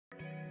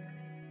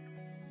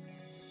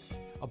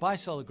A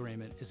buy-sell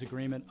agreement is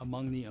agreement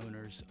among the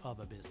owners of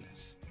a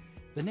business.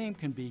 The name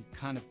can be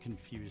kind of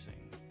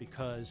confusing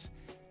because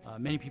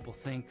many people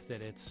think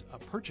that it's a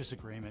purchase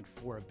agreement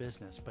for a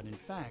business, but in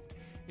fact,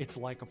 it's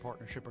like a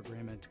partnership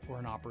agreement or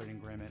an operating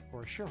agreement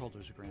or a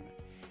shareholders agreement.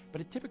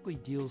 But it typically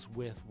deals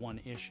with one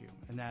issue,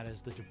 and that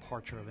is the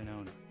departure of an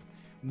owner.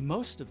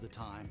 Most of the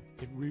time,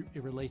 it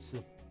relates to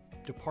the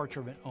departure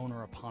of an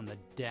owner upon the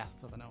death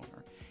of an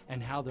owner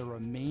and how the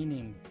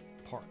remaining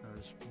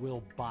partners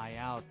will buy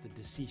out the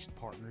deceased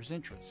partner's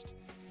interest.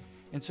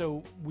 And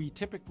so we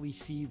typically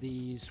see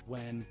these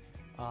when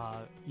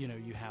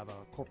you have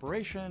a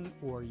corporation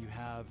or you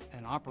have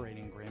an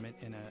operating agreement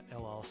in a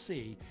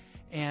LLC,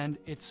 and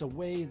it's a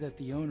way that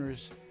the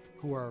owners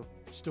who are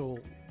still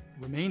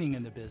remaining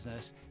in the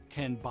business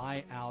can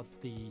buy out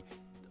the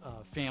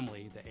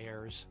family, the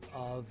heirs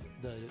of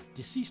the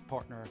deceased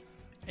partner,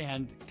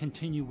 and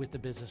continue with the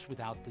business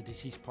without the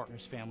deceased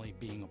partner's family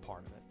being a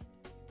part of it.